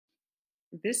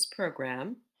This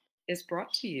program is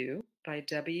brought to you by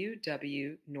W.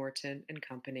 W. Norton and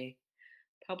Company,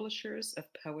 publishers of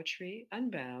Poetry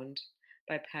Unbound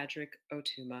by Padraig Ó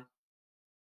Tuama.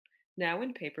 Now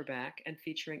in paperback and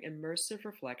featuring immersive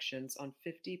reflections on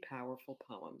 50 powerful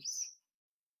poems.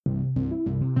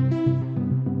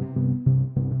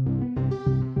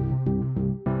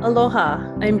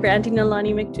 Aloha, I'm Brandy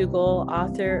Nalani McDougall,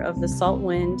 author of The Salt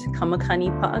Wind, Kamakani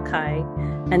Pa'akai,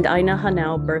 and Aina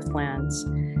Hanau, Birthlands,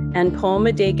 and Poem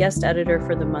a Day guest editor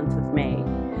for the month of May.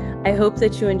 I hope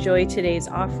that you enjoy today's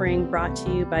offering brought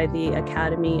to you by the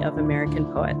Academy of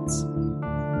American Poets.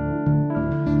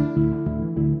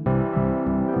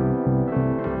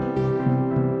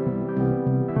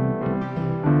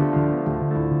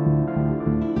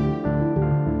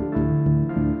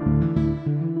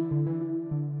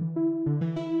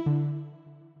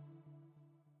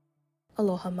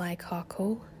 Aloha mai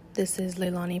kākou. This is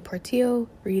Leilani Portillo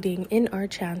reading In Our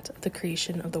Chant of the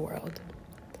Creation of the World.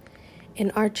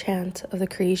 In our chant of the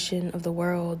creation of the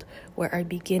world, where our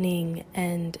beginning,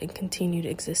 end, and continued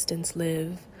existence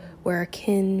live, where our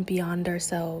kin beyond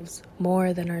ourselves,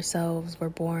 more than ourselves, were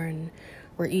born,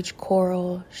 where each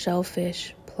coral,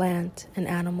 shellfish, plant, and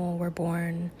animal were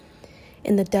born,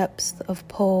 in the depths of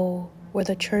Po, where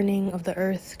the churning of the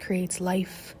earth creates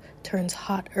life, turns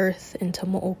hot earth into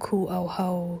mo'oku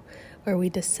auhau, where we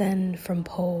descend from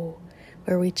Po,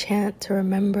 where we chant to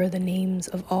remember the names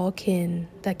of all kin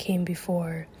that came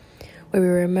before, where we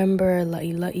remember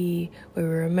La'ila'i, where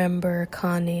we remember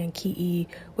Kane and Ki'i,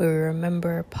 where we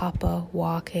remember Papa,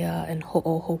 Wākea, and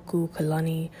Ho'ohoku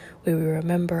Kalani, where we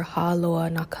remember Hāloa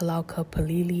Nakalauka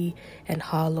Palili and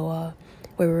Hāloa,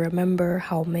 where we remember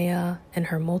Haumea and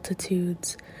her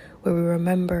multitudes, where we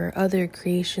remember other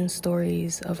creation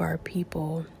stories of our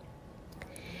people.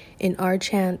 In our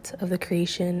chant of the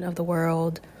creation of the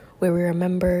world, where we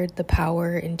remembered the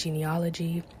power in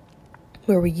genealogy,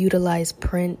 where we utilize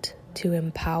print to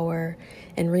empower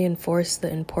and reinforce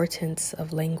the importance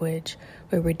of language,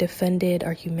 where we defended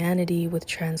our humanity with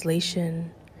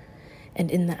translation, and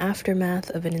in the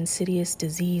aftermath of an insidious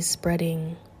disease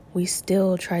spreading, we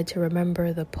still tried to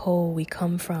remember the Po we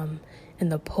come from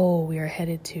and the Po we are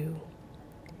headed to.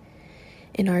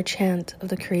 In our chant of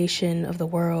the creation of the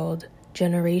world,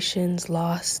 generations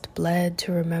lost bled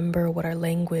to remember what our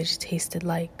language tasted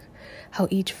like, how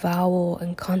each vowel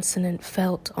and consonant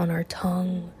felt on our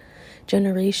tongue.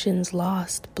 Generations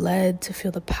lost bled to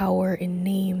feel the power in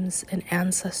names and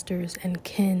ancestors and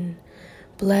kin,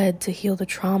 bled to heal the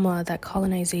trauma that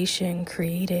colonization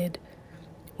created.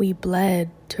 We bled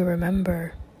to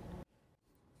remember.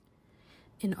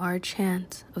 In our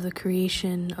chant of the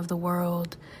creation of the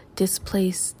world,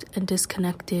 displaced and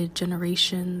disconnected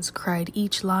generations cried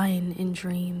each line in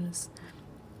dreams,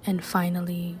 and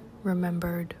finally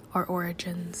remembered our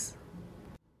origins.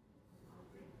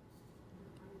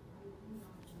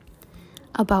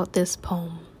 About this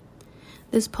poem.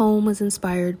 This poem was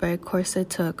inspired by a course I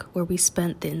took where we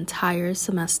spent the entire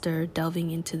semester delving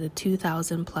into the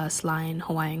 2,000-plus line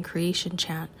Hawaiian creation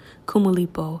chant,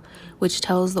 Kumulipo, which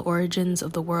tells the origins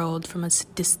of the world from a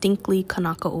distinctly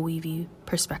Kanaka Oiwi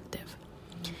perspective.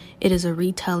 It is a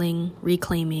retelling,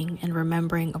 reclaiming, and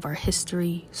remembering of our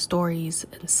history, stories,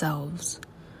 and selves.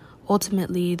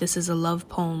 Ultimately, this is a love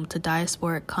poem to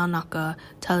diasporic Kanaka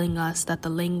telling us that the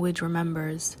language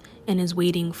remembers and is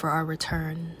waiting for our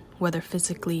return, whether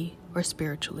physically or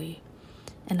spiritually,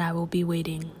 and I will be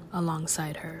waiting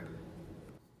alongside her.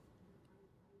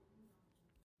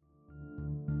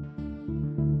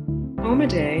 Poem a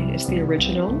Day is the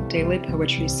original daily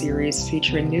poetry series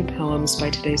featuring new poems by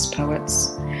today's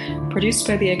poets. Produced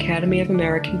by the Academy of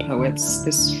American Poets,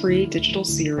 this free digital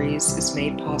series is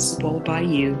made possible by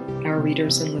you, our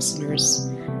readers and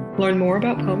listeners. Learn more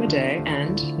about Poem a Day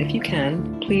and, if you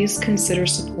can, please consider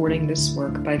supporting this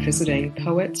work by visiting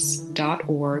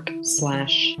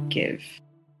poets.org/give.